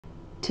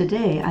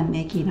Today I'm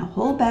making a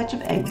whole batch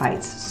of egg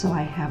bites so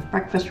I have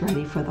breakfast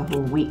ready for the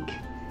whole week.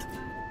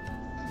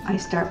 I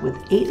start with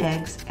 8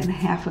 eggs and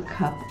half a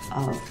cup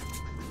of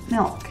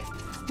milk,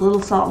 a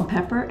little salt and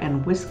pepper,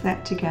 and whisk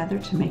that together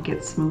to make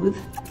it smooth.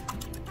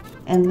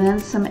 And then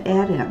some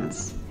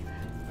add-ins.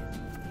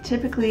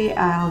 Typically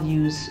I'll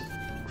use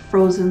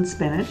frozen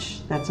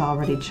spinach that's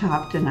already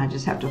chopped and I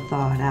just have to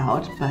thaw it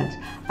out, but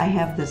I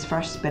have this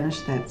fresh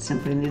spinach that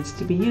simply needs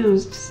to be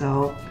used,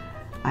 so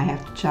I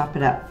have to chop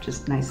it up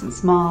just nice and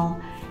small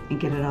and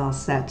get it all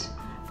set.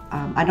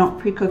 I don't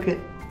pre-cook it,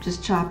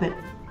 just chop it,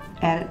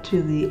 add it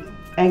to the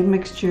egg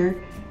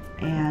mixture,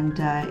 and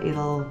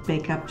it'll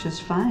bake up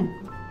just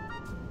fine.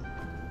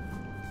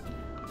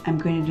 I'm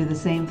going to do the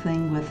same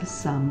thing with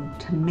some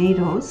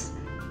tomatoes.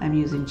 I'm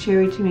using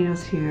cherry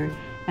tomatoes here,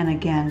 and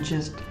again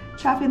just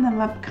chopping them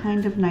up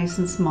kind of nice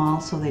and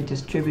small so they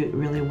distribute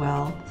really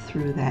well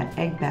through that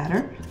egg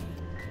batter.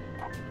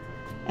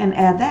 And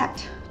add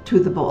that to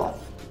the bowl.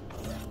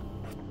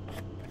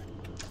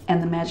 And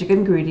the magic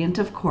ingredient,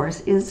 of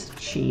course, is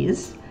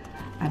cheese.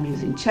 I'm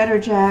using cheddar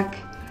jack.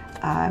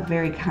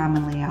 Very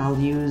commonly I'll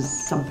use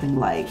something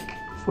like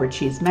for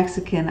cheese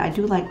Mexican. I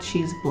do like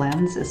cheese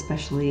blends,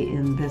 especially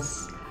in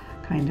this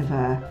kind of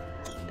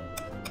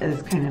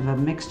a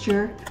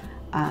mixture.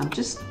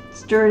 Just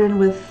stir it in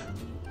with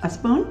a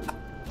spoon,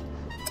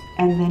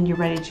 and then you're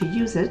ready to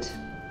use it.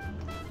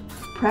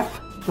 Prep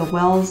the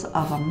wells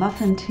of a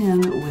muffin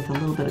tin with a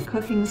little bit of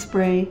cooking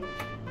spray,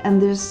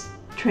 and just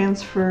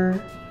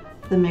transfer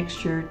the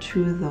mixture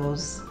to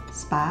those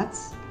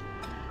spots.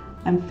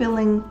 I'm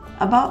filling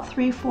about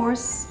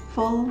 3/4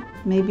 full,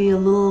 maybe a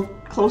little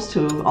close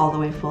to all the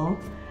way full.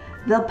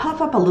 They'll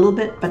puff up a little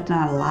bit, but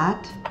not a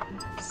lot.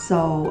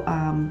 So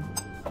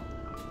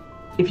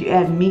if you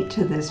add meat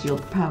to this, you'll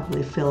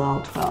probably fill all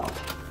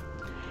 12.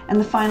 And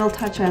the final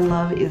touch I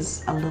love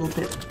is a little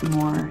bit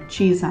more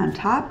cheese on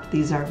top.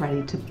 These are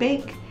ready to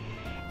bake,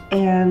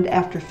 and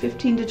after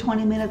 15 to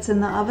 20 minutes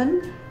in the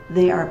oven,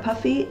 they are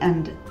puffy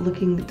and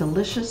looking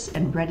delicious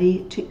and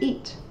ready to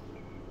eat.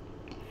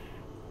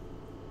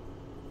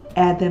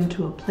 Add them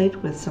to a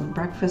plate with some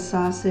breakfast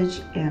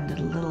sausage and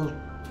a little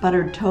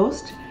buttered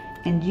toast,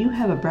 and you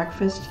have a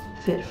breakfast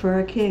fit for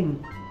a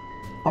king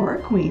or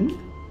a queen.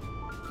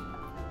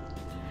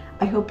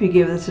 I hope you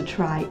give this a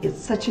try.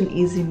 It's such an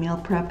easy meal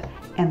prep,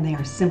 and they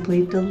are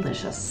simply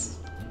delicious.